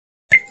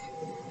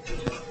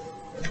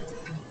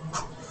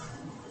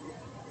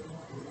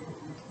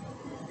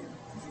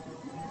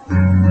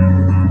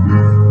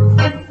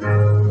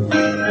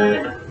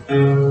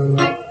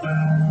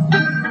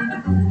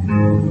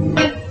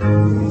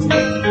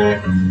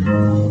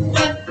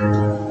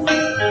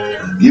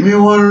me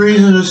one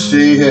reason to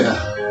stay here,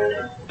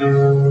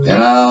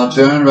 and I'll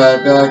turn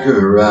right back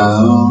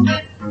around.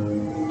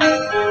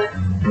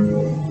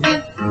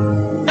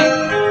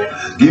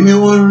 Give me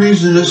one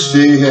reason to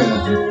stay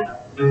here,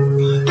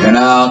 and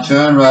I'll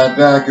turn right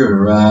back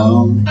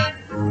around.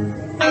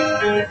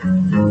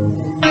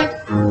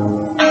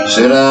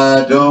 Said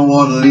I don't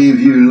want to leave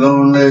you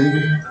lonely.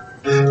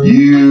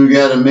 You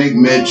gotta make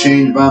me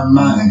change my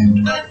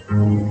mind.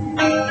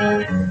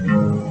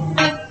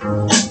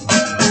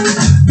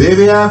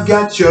 Baby, I've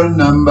got your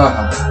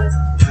number.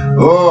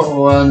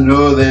 Oh, I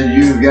know that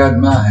you've got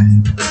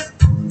mine.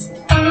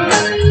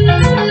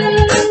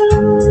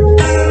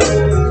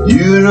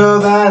 You know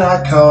that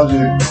I called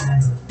you.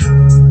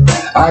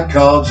 I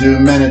called too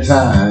many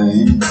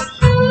times.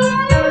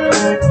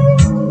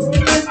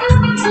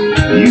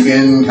 You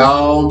can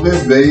call me,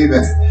 baby.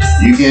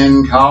 You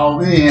can call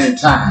me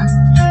anytime.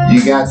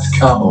 You got to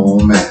call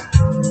me.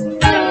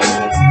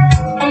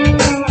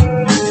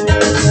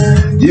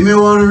 Give me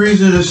one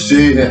reason to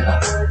stay here,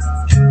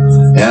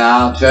 and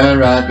I'll turn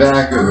right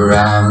back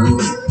around.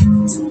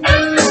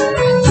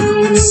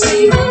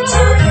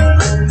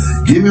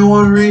 Give me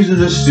one reason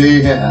to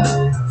stay here,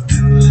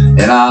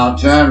 and I'll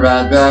turn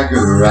right back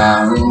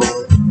around.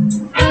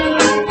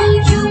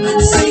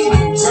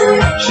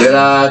 Said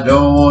I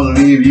don't want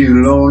to leave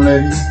you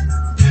lonely.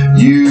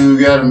 You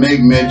gotta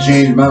make me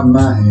change my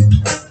mind.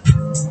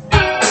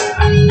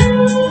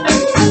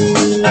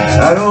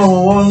 I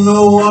don't want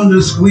no one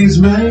to squeeze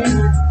me.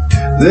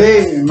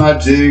 They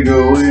might take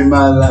away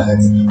my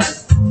life.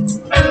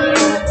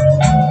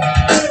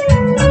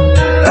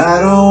 I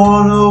don't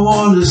want no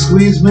one to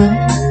squeeze me.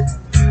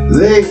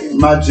 They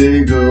might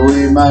take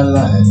away my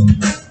life.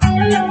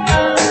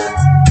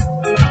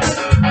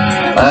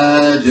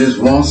 I just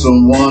want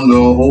someone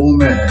to hold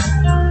me,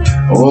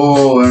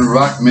 oh, and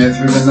rock me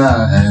through the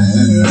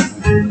night.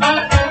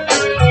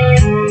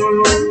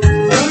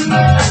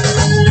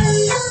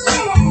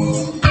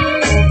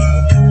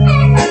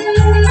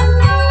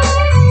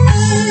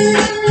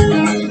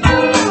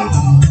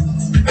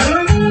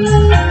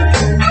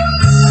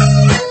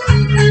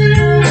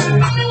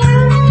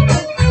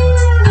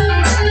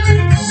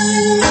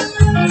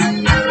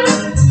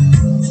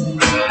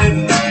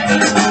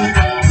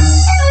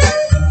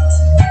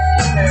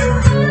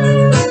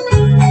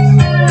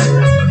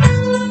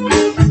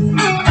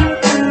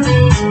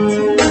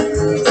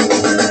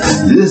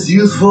 This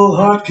youthful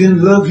heart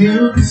can love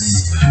you,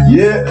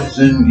 yes,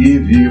 and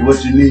give you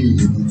what you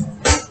need.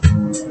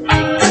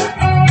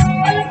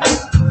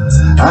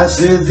 I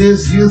said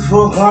this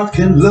youthful heart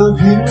can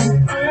love you,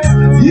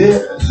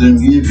 yes, and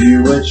give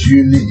you what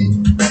you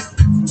need.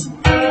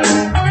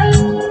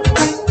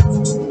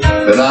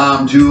 But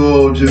I'm too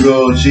old to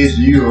go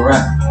chasing you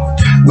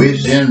around,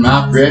 wasting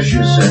my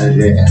precious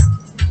energy.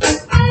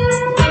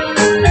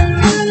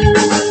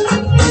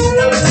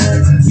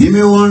 Give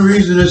me one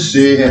reason to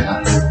stay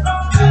here.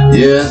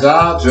 Yes,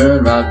 I'll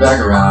turn right back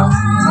around.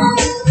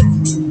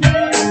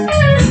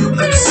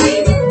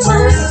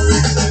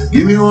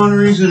 Give me one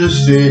reason to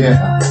stay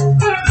here.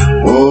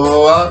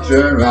 Oh, I'll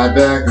turn right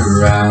back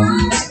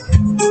around.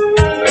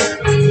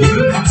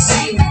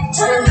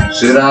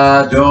 Said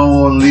I don't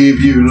want to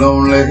leave you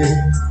lonely.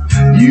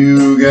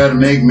 You gotta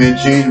make me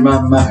change my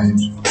mind.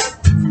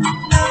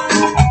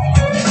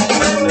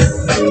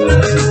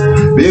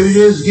 Baby,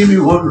 just give me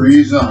one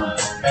reason.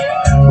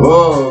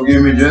 Oh,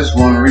 give me just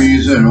one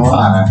reason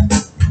why.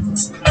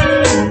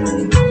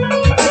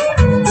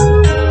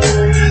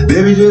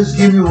 Baby, just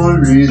give me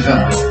one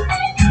reason.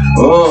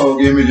 Oh,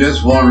 give me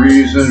just one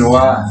reason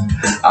why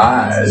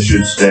I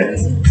should stay.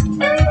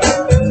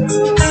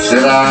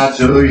 Said I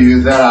told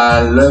you that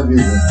I love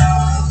you,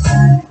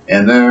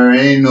 and there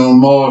ain't no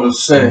more to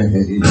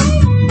say.